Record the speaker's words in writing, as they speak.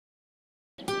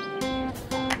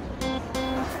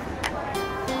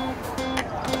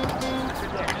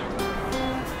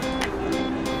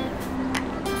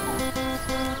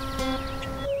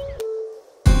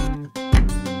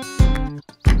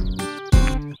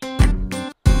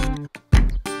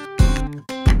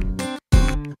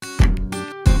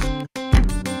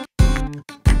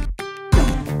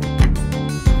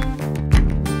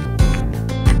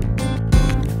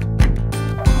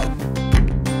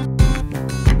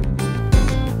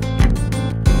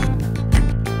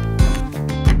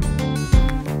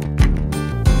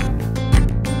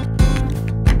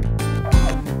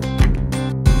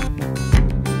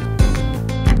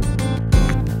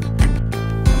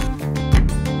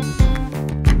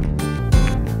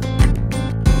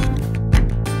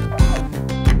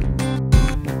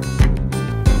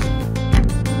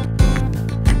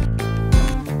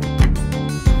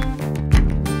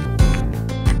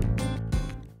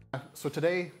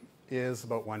today is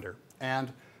about wonder,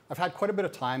 and I've had quite a bit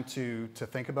of time to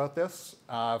think about this.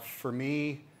 For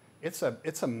me, it's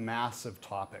a massive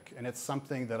topic, and it's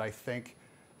something that I think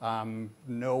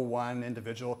no one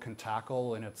individual can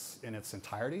tackle in its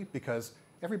entirety, because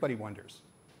everybody wonders.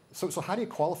 So how do you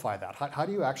qualify that? How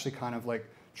do you actually kind of like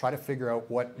try to figure out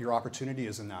what your opportunity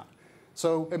is in that?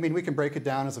 So, I mean, we can break it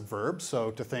down as a verb,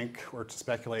 so to think or to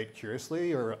speculate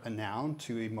curiously, or a noun,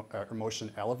 to emotion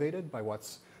elevated by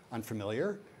what's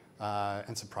unfamiliar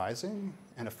and surprising,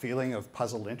 and a feeling of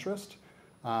puzzled interest.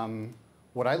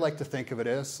 What I like to think of it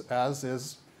as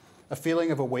is a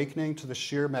feeling of awakening to the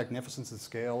sheer magnificence and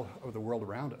scale of the world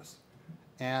around us.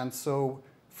 And so,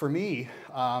 for me,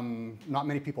 not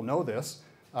many people know this,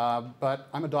 but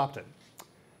I'm adopted.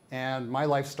 And my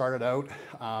life started out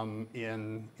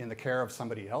in the care of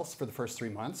somebody else for the first 3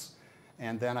 months.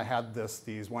 And then I had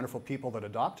these wonderful people that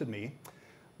adopted me.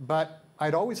 But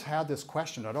I'd always had this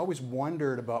question. I'd always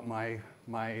wondered about my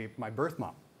birth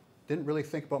mom. Didn't really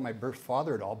think about my birth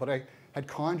father at all, but I had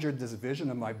conjured this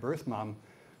vision of my birth mom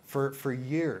for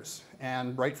years,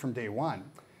 and right from day one.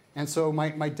 And so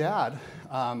my dad,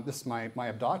 this is my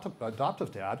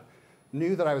adoptive dad,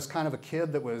 knew that I was kind of a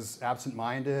kid that was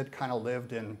absent-minded, kind of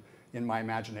lived in my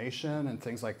imagination and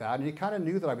things like that. And he kind of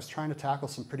knew that I was trying to tackle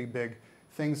some pretty big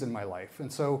things in my life.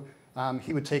 And so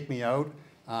he would take me out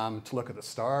to look at the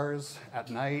stars at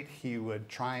night. He would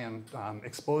try and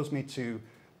expose me to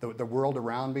the world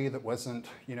around me that wasn't,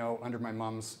 under my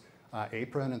mom's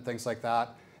apron and things like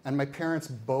that. And my parents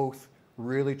both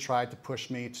really tried to push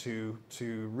me to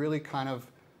really kind of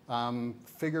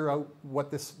figure out what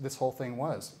this whole thing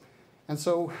was. And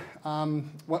so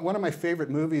one of my favorite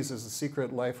movies is The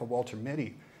Secret Life of Walter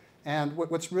Mitty. And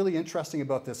what's really interesting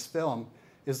about this film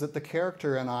is that the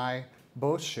character and I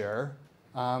both share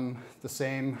the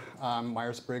same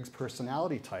Myers-Briggs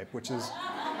personality type, which is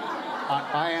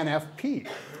INFP.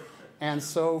 And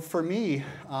so for me,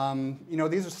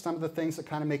 these are some of the things that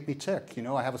kind of make me tick.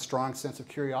 I have a strong sense of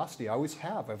curiosity. I always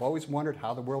have. I've always wondered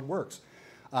how the world works.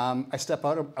 I step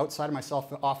outside of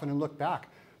myself often and look back,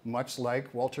 much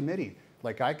like Walter Mitty.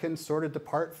 Like, I can sort of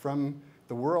depart from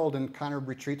the world and kind of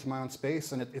retreat to my own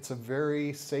space, and it's a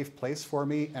very safe place for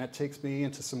me, and it takes me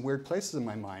into some weird places in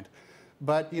my mind.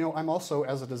 But, I'm also,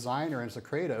 as a designer and as a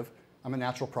creative, I'm a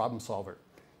natural problem solver.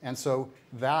 And so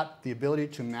the ability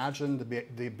to imagine,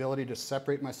 the ability to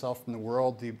separate myself from the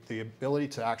world, the ability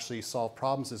to actually solve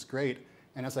problems is great.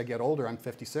 And as I get older, I'm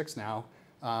 56 now,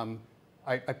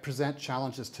 I present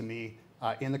challenges to me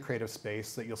in the creative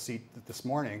space that you'll see this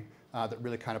morning that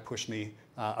really kind of push me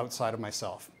outside of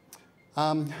myself.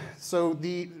 So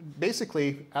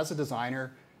basically, as a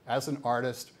designer, as an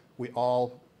artist, we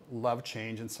all love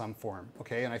change in some form,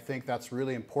 okay? And I think that's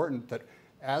really important, that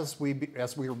as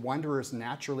we're wanderers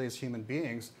naturally as human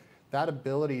beings, that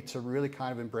ability to really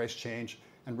kind of embrace change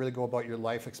and really go about your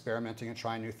life experimenting and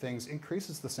trying new things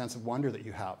increases the sense of wonder that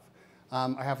you have.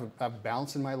 I have a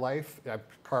balance in my life. I've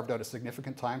carved out a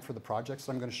significant time for the projects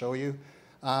that I'm going to show you.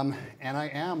 And I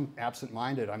am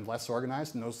absent-minded. I'm less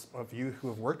organized, and those of you who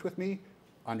have worked with me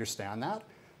understand that.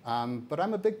 But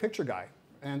I'm a big picture guy,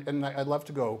 and I'd love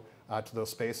to go to those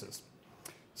spaces.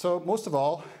 So most of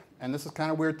all, and this is kind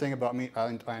of a weird thing about me,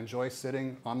 I enjoy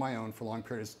sitting on my own for long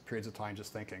periods of time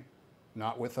just thinking.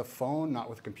 Not with a phone, not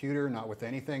with a computer, not with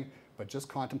anything, but just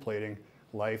contemplating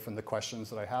life and the questions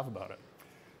that I have about it.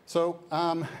 So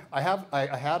I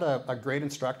had a great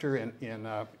instructor at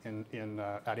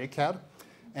ACAD,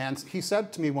 and he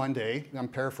said to me one day, I'm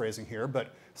paraphrasing here,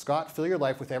 but Scott, fill your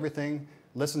life with everything,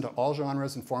 listen to all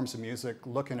genres and forms of music,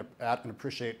 look at and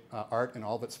appreciate art in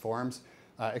all of its forms,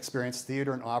 experience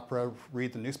theater and opera,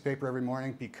 read the newspaper every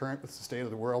morning, be current with the state of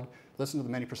the world, listen to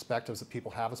the many perspectives that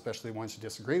people have, especially the ones you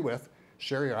disagree with,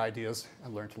 share your ideas,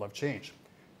 and learn to love change.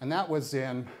 And that was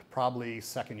in probably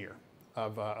second year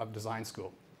of design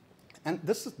school. And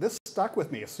this stuck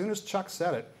with me. As soon as Chuck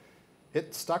said it,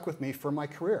 it stuck with me for my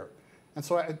career. And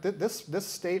so this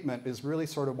statement is really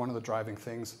sort of one of the driving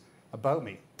things about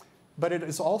me. But it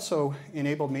has also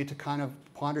enabled me to kind of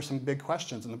ponder some big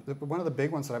questions. And one of the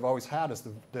big ones that I've always had is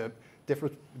the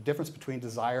difference between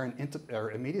desire and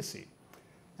immediacy.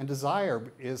 And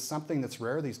desire is something that's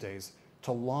rare these days.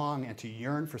 To long and to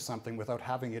yearn for something without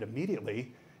having it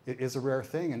immediately is a rare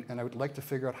thing, and I would like to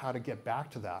figure out how to get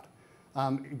back to that.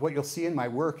 What you'll see in my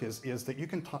work is that you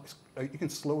can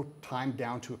slow time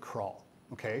down to a crawl,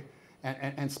 okay?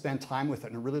 And spend time with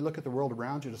it and really look at the world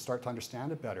around you to start to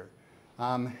understand it better.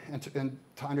 And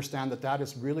to understand that that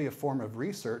is really a form of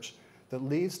research that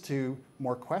leads to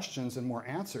more questions and more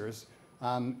answers.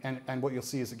 And what you'll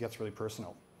see is it gets really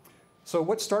personal. So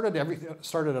what started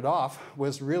it off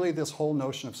was really this whole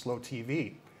notion of slow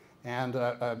TV. And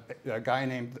a guy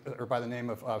named, or by the name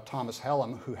of Thomas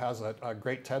Helm, who has a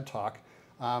great TED Talk,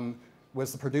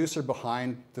 was the producer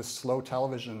behind this slow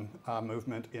television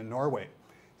movement in Norway.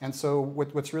 And so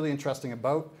what's really interesting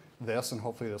about this, and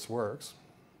hopefully this works.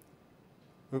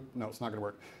 Oop, no, it's not going to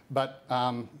work. But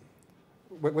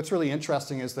what's really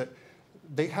interesting is that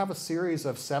they have a series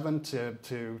of 7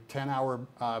 to 10 hour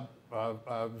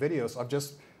videos of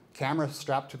just cameras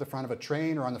strapped to the front of a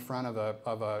train or on the front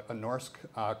of a Norse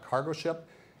cargo ship,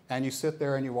 and you sit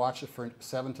there and you watch it for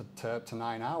 7 to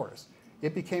 9 hours.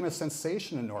 It became a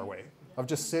sensation in Norway of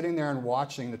just sitting there and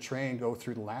watching the train go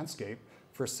through the landscape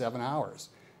for 7 hours.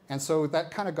 And so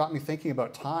that kind of got me thinking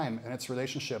about time and its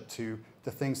relationship to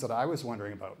the things that I was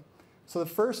wondering about. So the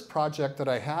first project that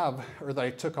I have, or that I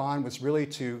took on, was really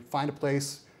to find a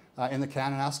place in the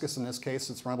Kananaskis. In this case,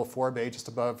 it's Rumble Forebay, just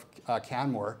above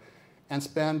Canmore, and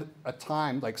spend a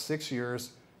time, like 6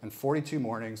 years and 42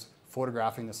 mornings,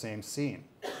 photographing the same scene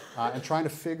and trying to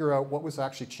figure out what was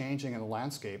actually changing in the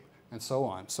landscape and so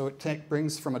on. So it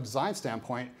brings, from a design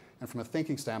standpoint and from a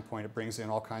thinking standpoint, it brings in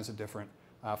all kinds of different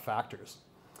factors.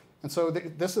 And so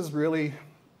this is really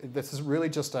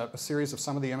just a series of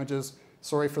some of the images.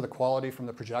 Sorry for the quality from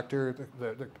the projector.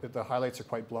 The highlights are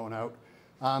quite blown out.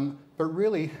 But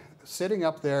really, sitting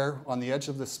up there on the edge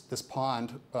of this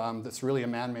pond that's really a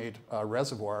man-made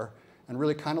reservoir, and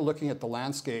really kind of looking at the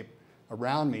landscape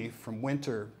around me from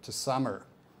winter to summer,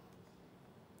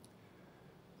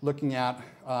 looking at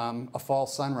a fall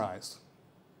sunrise,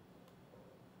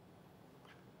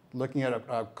 looking at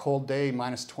a cold day,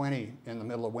 -20 in the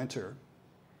middle of winter,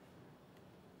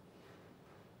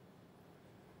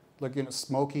 looking at a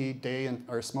smoky day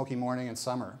or a smoky morning in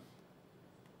summer.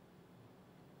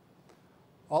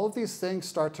 All of these things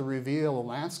start to reveal a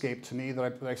landscape to me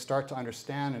that I start to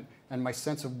understand, and my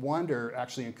sense of wonder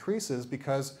actually increases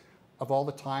because of all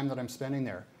the time that I'm spending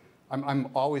there. I'm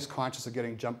always conscious of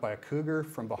getting jumped by a cougar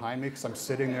from behind me because I'm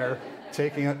sitting there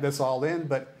taking this all in,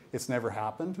 but it's never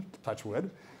happened, touch wood.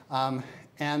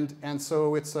 And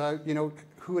so it's, you know,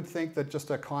 who would think that just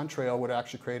a contrail would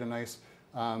actually create a nice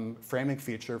framing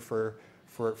feature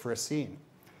for a scene.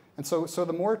 And so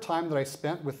the more time that I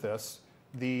spent with this,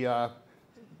 the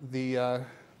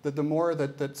more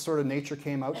that sort of nature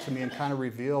came out to me and kind of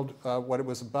revealed what it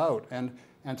was about, and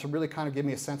to really kind of give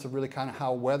me a sense of really kind of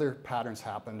how weather patterns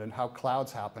happened and how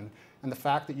clouds happen, and the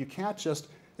fact that you can't just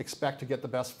expect to get the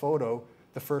best photo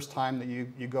the first time that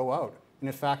you go out. And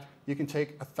in fact, you can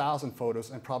take 1,000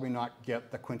 photos and probably not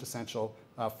get the quintessential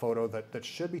photo that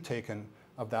should be taken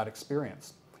of that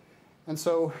experience. And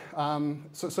so,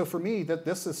 so for me,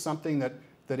 this is something that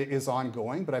is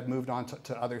ongoing, but I've moved on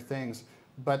to other things.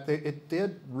 But it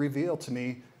did reveal to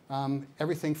me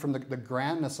everything from the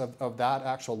grandness of that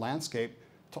actual landscape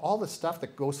to all the stuff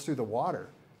that goes through the water.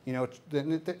 You know,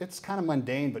 it's kind of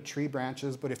mundane, but tree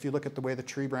branches. But if you look at the way the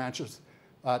tree branch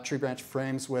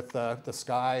frames with the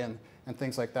sky and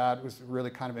things like that, it was really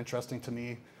kind of interesting to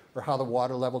me. Or how the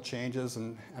water level changes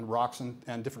and rocks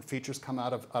and different features come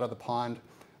out of the pond,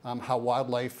 how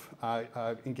wildlife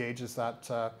engages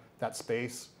that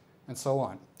space, and so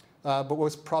on. But what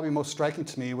was probably most striking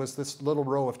to me was this little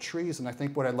row of trees, and I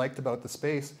think what I liked about the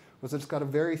space was that it's got a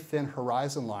very thin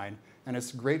horizon line, and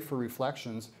it's great for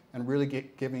reflections and really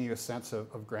giving you a sense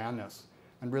of grandness,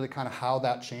 and really kind of how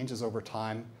that changes over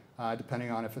time,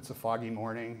 depending on if it's a foggy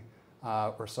morning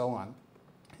or so on.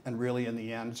 And really, in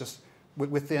the end, just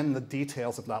within the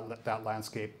details of that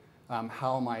landscape,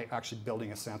 how am I actually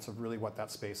building a sense of really what that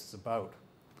space is about?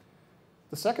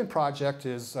 The second project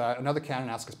is another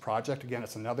Kananaskis project. Again,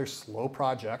 it's another slow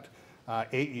project.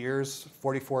 8 years,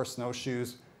 44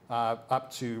 snowshoes,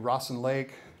 up to Rawson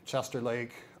Lake, Chester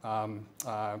Lake,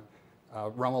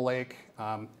 Rummel Lake,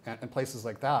 and places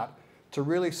like that, to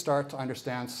really start to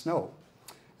understand snow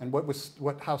and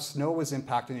how snow was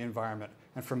impacting the environment.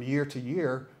 And from year to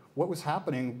year, what was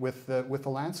happening with the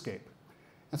landscape.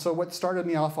 And so what started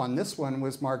me off on this one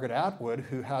was Margaret Atwood,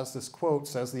 who has this quote,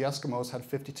 says, "The Eskimos had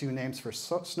 52 names for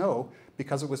snow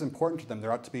because it was important to them.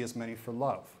 There ought to be as many for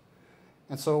love."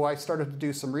 And so I started to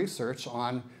do some research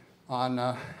on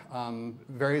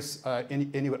various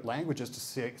Inuit languages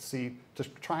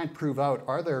to try and prove out,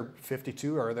 are there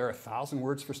 52 or are there 1,000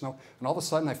 words for snow? And all of a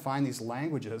sudden I find these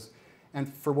languages,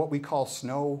 and for what we call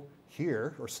snow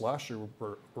here, or slush, or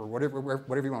whatever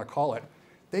you want to call it,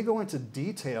 they go into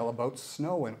detail about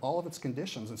snow and all of its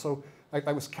conditions. And so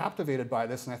I was captivated by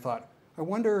this, and I thought, I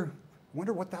wonder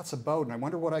what that's about, and I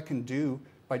wonder what I can do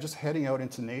by just heading out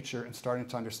into nature and starting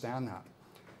to understand that.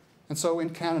 And so in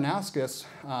Kananaskis,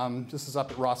 this is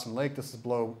up at Rawson Lake, this is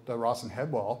below the Rawson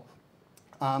headwall,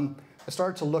 I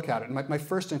started to look at it. And my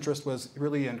first interest was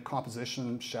really in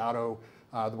composition, shadow,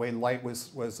 the way light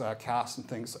was cast and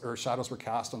things, or shadows were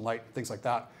cast on light, things like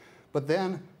that. But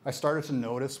then I started to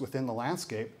notice within the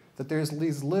landscape that there's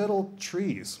these little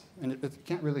trees, and you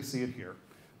can't really see it here,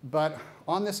 but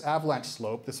on this avalanche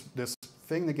slope, this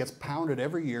thing that gets pounded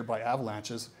every year by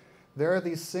avalanches, there are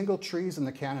these single trees in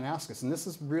the Kananaskis, and this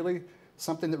is really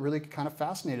something that really kind of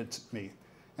fascinated me.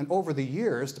 And over the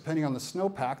years, depending on the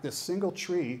snowpack, this single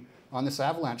tree on this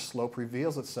avalanche slope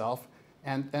reveals itself,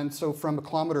 and so from a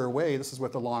kilometer away, this is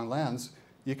with a long lens,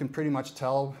 you can pretty much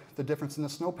tell the difference in the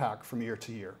snowpack from year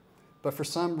to year. But for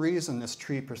some reason, this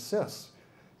tree persists.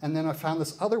 And then I found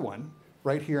this other one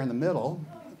right here in the middle,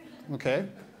 okay?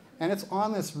 And it's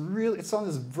on this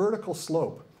vertical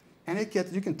slope. And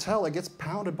you can tell it gets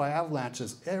pounded by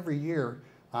avalanches every year.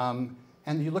 And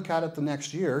you look at it the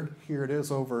next year, here it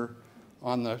is over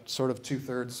on the sort of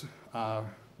 2/3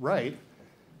 right.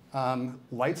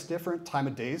 Light's different, time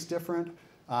of day is different.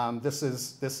 This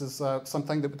is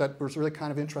something that was really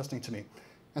kind of interesting to me.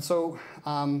 And so,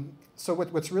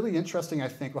 what's really interesting, I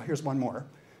think, well, here's one more.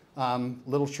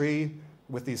 Little tree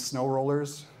with these snow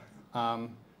rollers.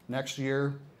 Next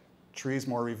year, trees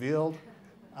more revealed.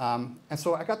 And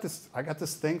so I got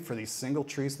this thing for these single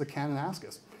trees of the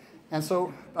Kananaskis. And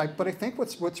so, but I think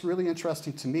what's really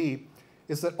interesting to me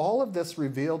is that all of this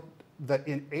revealed that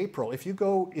in April, if you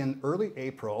go in early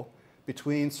April,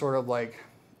 between sort of like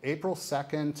April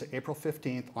 2nd to April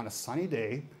 15th on a sunny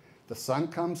day, the sun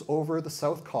comes over the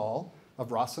south col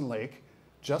of Rawson Lake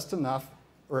just enough,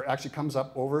 or actually comes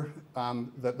up over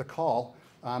the col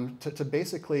to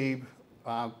basically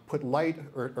put light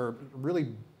or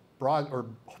really broad or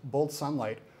bold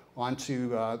sunlight onto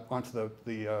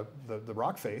the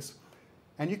rock face.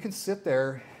 And you can sit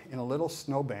there in a little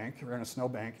snowbank, or in a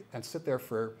snowbank, and sit there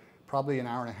for probably an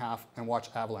hour and a half and watch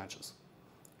avalanches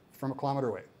from a kilometer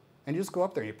away. And you just go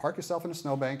up there, you park yourself in a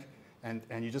snowbank, and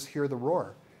you just hear the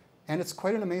roar. And it's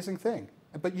quite an amazing thing.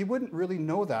 But you wouldn't really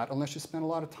know that unless you spent a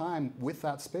lot of time with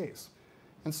that space.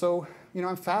 And so,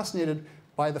 I'm fascinated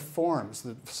by the forms,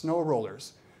 the snow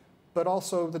rollers, but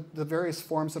also the various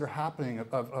forms that are happening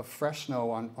of fresh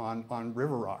snow on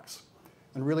river rocks,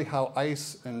 and really how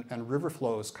ice and river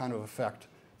flows kind of affect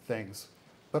things.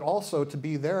 But also to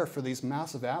be there for these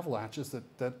massive avalanches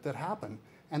that happen.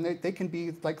 And they can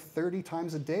be like 30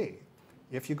 times a day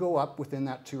if you go up within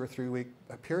that 2 or 3 week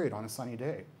period on a sunny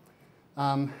day.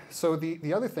 So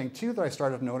the other thing too that I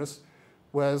started to notice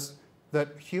was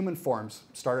that human forms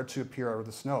started to appear out of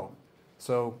the snow.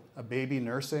 So a baby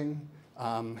nursing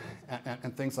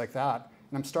and things like that.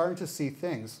 And I'm starting to see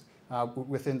things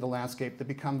within the landscape that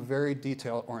become very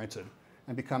detail oriented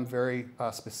and become very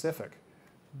specific.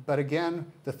 But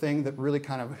again, the thing that really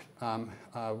kind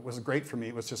of was great for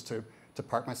me was just to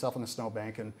park myself on a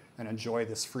snowbank and enjoy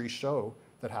this free show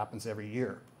that happens every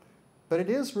year. But it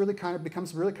is really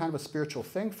becomes really kind of a spiritual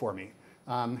thing for me,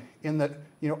 in that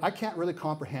I can't really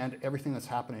comprehend everything that's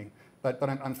happening, but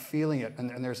I'm feeling it,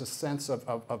 and there's a sense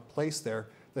of place there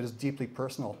that is deeply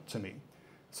personal to me.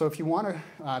 So if you want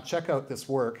to check out this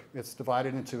work, it's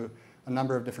divided into a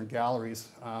number of different galleries.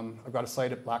 I've got a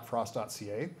site at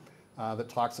blackfrost.ca that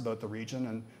talks about the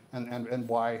region and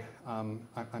why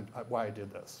I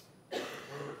did this.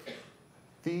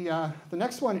 The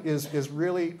next one is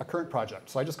really a current project.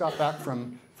 So I just got back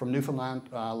from Newfoundland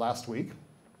last week.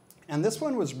 And this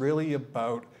one was really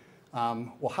about,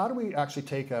 well, how do we actually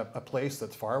take a place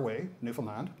that's far away,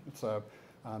 Newfoundland? It's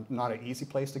not an easy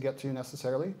place to get to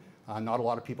necessarily. Not a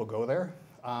lot of people go there.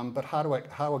 But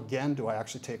how again do I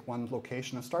actually take one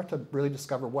location and start to really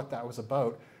discover what that was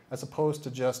about, as opposed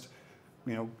to just,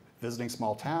 visiting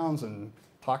small towns and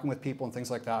talking with people and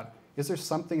things like that. Is there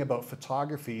something about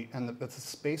photography and the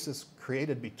spaces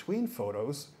created between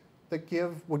photos that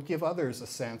would give others a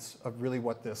sense of really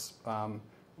what this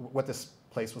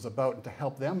place was about, and to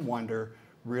help them wonder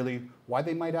really why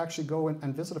they might actually go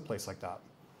and visit a place like that?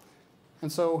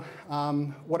 And so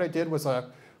what I did was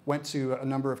went to a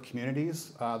number of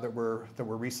communities that were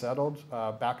resettled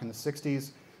back in the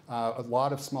 60s. A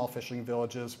lot of small fishing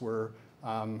villages were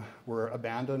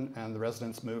abandoned, and the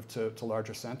residents moved to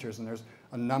larger centers. And there's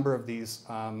a number of these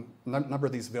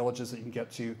villages that you can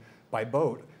get to by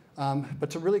boat. But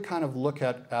to really kind of look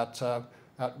at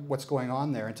what's going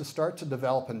on there, and to start to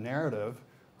develop a narrative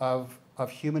of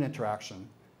human interaction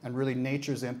and really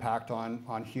nature's impact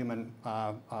on human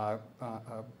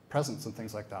presence and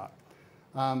things like that.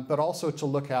 But also to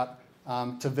look at,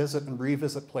 to visit and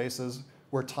revisit places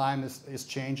where time is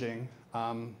changing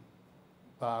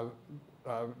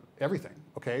everything,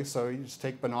 okay? So you just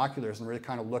take binoculars and really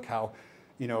kind of look how,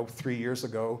 3 years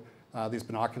ago, these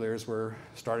binoculars were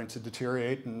starting to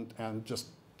deteriorate, and just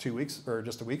 2 weeks or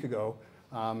just a week ago,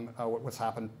 what's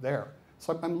happened there.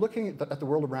 So I'm looking at the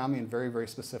world around me in very, very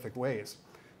specific ways,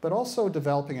 but also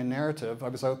developing a narrative. I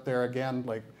was out there again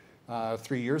like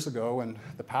 3 years ago, and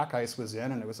the pack ice was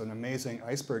in, and it was an amazing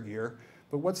iceberg year.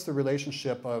 But what's the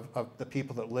relationship of the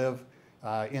people that live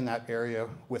in that area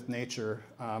with nature,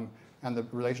 and the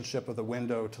relationship of the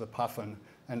window to the puffin,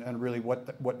 and really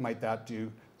what might that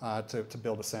do to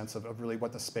build a sense of really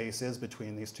what the space is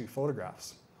between these two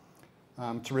photographs.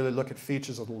 To really look at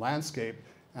features of the landscape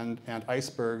and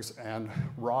icebergs and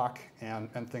rock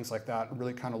and things like that, and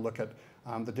really kind of look at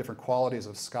the different qualities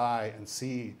of sky and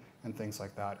sea and things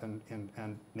like that,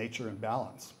 and nature and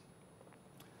balance.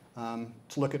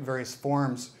 To look at various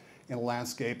forms in a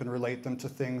landscape and relate them to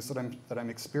things that I'm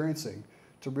experiencing,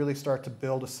 to really start to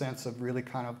build a sense of really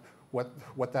kind of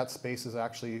what that space is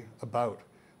actually about.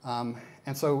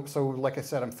 And so like I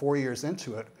said, I'm 4 years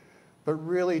into it, but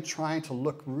really trying to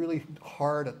look really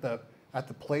hard at the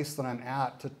place that I'm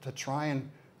at to try and,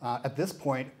 at this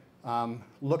point,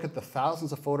 look at the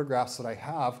thousands of photographs that I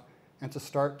have, and to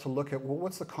start to look at, well,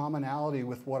 what's the commonality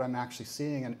with what I'm actually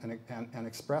seeing and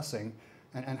expressing,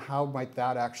 and how might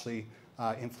that actually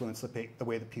influence the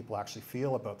way that people actually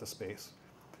feel about the space.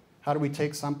 How do we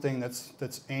take something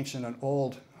that's ancient and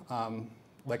old,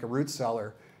 like a root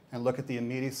cellar, and look at the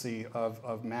immediacy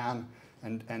of man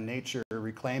and nature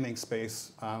reclaiming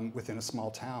space within a small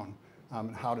town?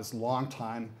 And how does long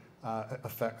time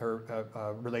affect or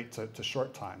relate to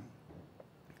short time?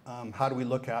 How do we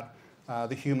look at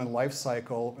the human life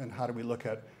cycle, and how do we look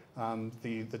at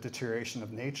the deterioration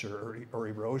of nature or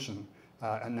erosion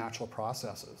and natural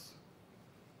processes?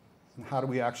 And how do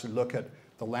we actually look at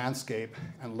the landscape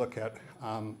and look at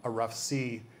a rough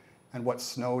sea and what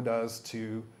snow does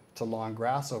to long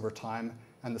grass over time,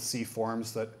 and the sea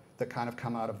forms that kind of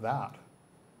come out of that?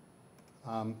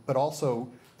 But also,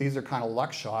 these are kind of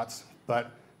luck shots,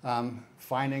 but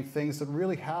finding things that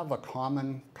really have a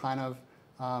common kind of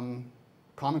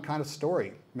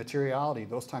story, materiality,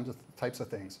 those types of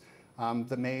things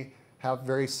that may have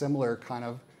very similar kind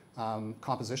of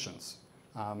compositions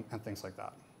and things like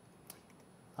that.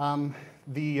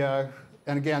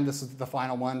 And again, this is the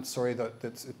final one. Sorry that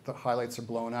the highlights are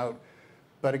blown out.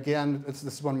 But again, this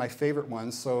is one of my favorite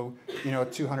ones. So, you know, a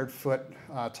 200-foot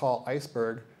tall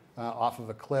iceberg off of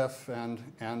a cliff, and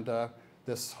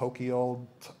this hokey old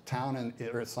town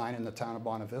or sign in the town of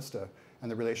Bonavista, Vista, and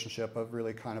the relationship of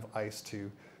really kind of ice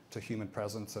to human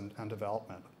presence and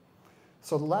development.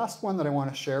 So the last one that I want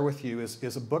to share with you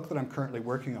is a book that I'm currently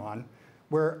working on,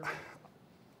 where,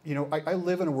 you know, I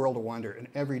live in a world of wonder, and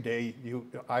every day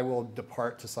I will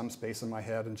depart to some space in my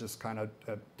head and just kind of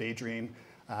daydream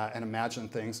and imagine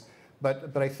things.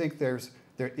 But I think there's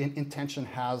a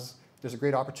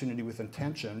great opportunity with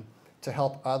intention to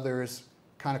help others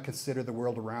kind of consider the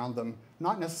world around them,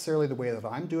 not necessarily the way that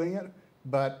I'm doing it,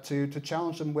 but to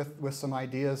challenge them with some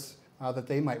ideas that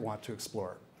they might want to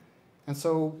explore. And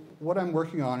so what I'm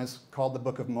working on is called the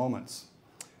Book of Moments.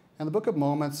 And the Book of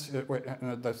Moments,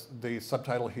 the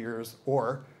subtitle here is,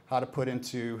 or how to put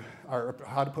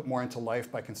more into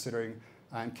life by considering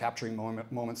and capturing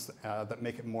moments that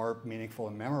make it more meaningful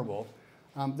and memorable.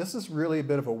 This is really a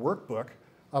bit of a workbook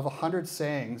of 100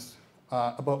 sayings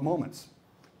about moments.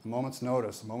 A moment's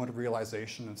notice, a moment of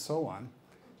realization, and so on.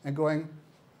 And going,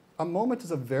 a moment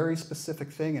is a very specific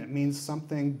thing, and it means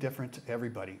something different to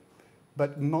everybody.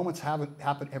 But moments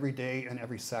happen every day and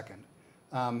every second.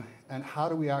 And how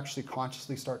do we actually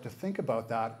consciously start to think about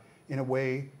that in a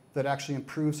way that actually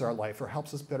improves our life or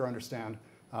helps us better understand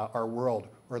our world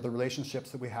or the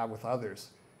relationships that we have with others?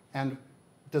 And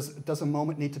does a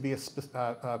moment need to be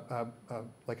like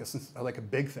a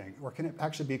big thing, or can it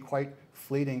actually be quite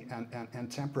fleeting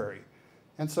and temporary?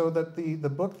 And so that the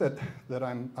book that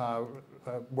I'm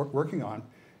working on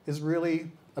is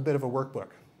really a bit of a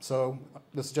workbook. So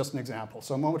this is just an example.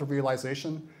 So a moment of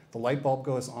realization, the light bulb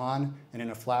goes on, and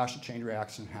in a flash, a chain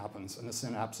reaction happens, and the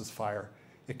synapses fire.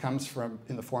 It comes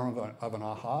in the form of an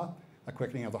aha, a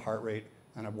quickening of the heart rate,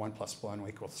 and a 1 + 1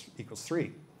 equals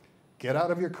 3. Get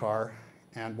out of your car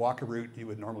and walk a route you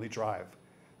would normally drive.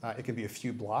 It can be a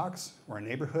few blocks or a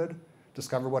neighborhood.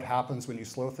 Discover what happens when you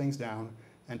slow things down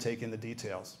and take in the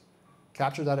details.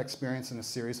 Capture that experience in a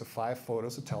series of 5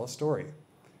 photos that tell a story.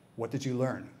 What did you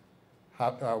learn?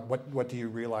 What do you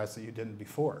realize that you didn't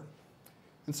before?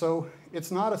 And so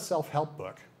it's not a self-help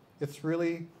book. It's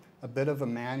really a bit of a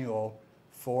manual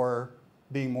for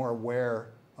being more aware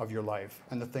of your life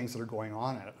and the things that are going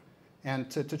on in it.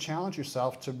 And to challenge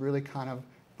yourself to really kind of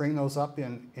bring those up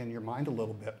in your mind a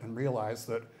little bit and realize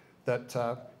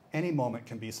that any moment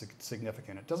can be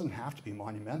significant. It doesn't have to be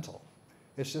monumental.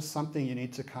 It's just something you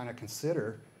need to kind of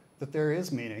consider, that there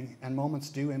is meaning, and moments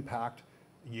do impact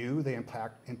you, they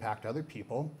impact other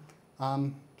people.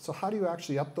 So how do you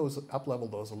actually up-level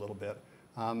those a little bit?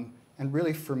 And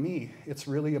really, for me, it's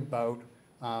really about,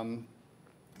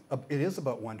 it is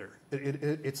about wonder.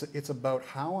 It's about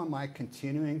how am I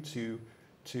continuing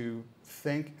to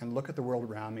think and look at the world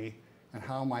around me, and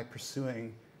how am I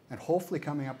pursuing and hopefully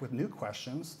coming up with new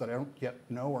questions that I don't yet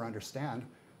know or understand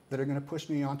that are going to push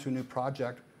me onto a new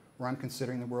project where I'm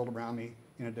considering the world around me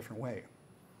in a different way.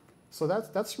 So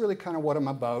that's really kind of what I'm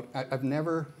about. I've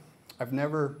never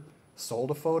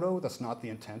sold a photo. That's not the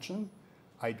intention.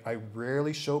 I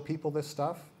rarely show people this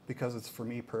stuff because it's for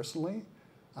me personally.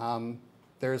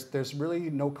 There's really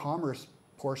no commerce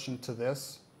portion to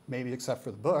this, maybe except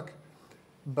for the book.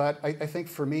 But I think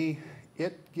for me,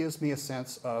 it gives me a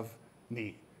sense of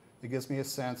me. It gives me a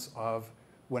sense of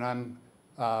when I'm,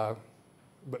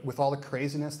 with all the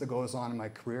craziness that goes on in my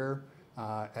career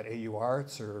at AU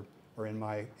Arts or in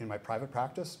my private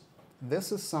practice,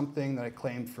 this is something that I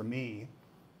claim for me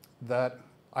that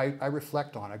I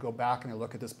reflect on. I go back and I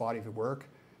look at this body of work,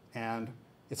 and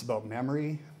it's about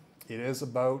memory. It is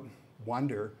about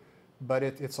wonder, but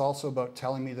it's also about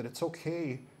telling me that it's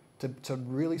okay to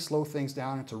really slow things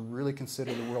down and to really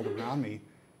consider the world around me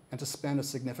and to spend a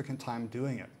significant time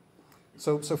doing it.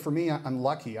 So for me, I'm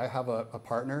lucky. I have a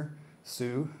partner,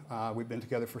 Sue. We've been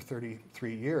together for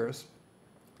 33 years.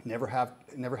 Never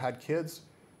had kids,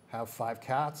 have 5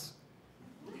 cats.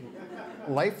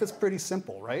 Life is pretty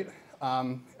simple, right?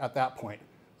 At that point.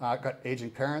 I've got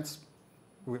aging parents,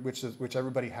 which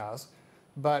everybody has.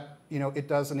 But it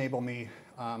does enable me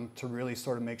to really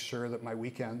sort of make sure that my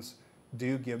weekends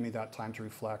do give me that time to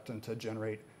reflect and to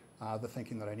generate the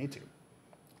thinking that I need to.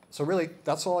 So really,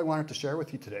 that's all I wanted to share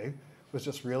with you today, was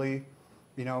just really,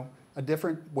 a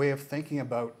different way of thinking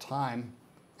about time,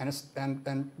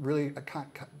 and really,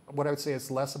 what I would say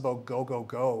is less about go, go,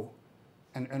 go,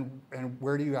 and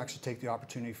where do you actually take the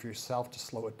opportunity for yourself to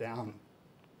slow it down,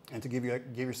 and to give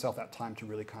yourself that time to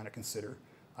really kind of consider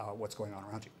what's going on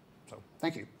around you. So,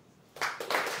 thank you.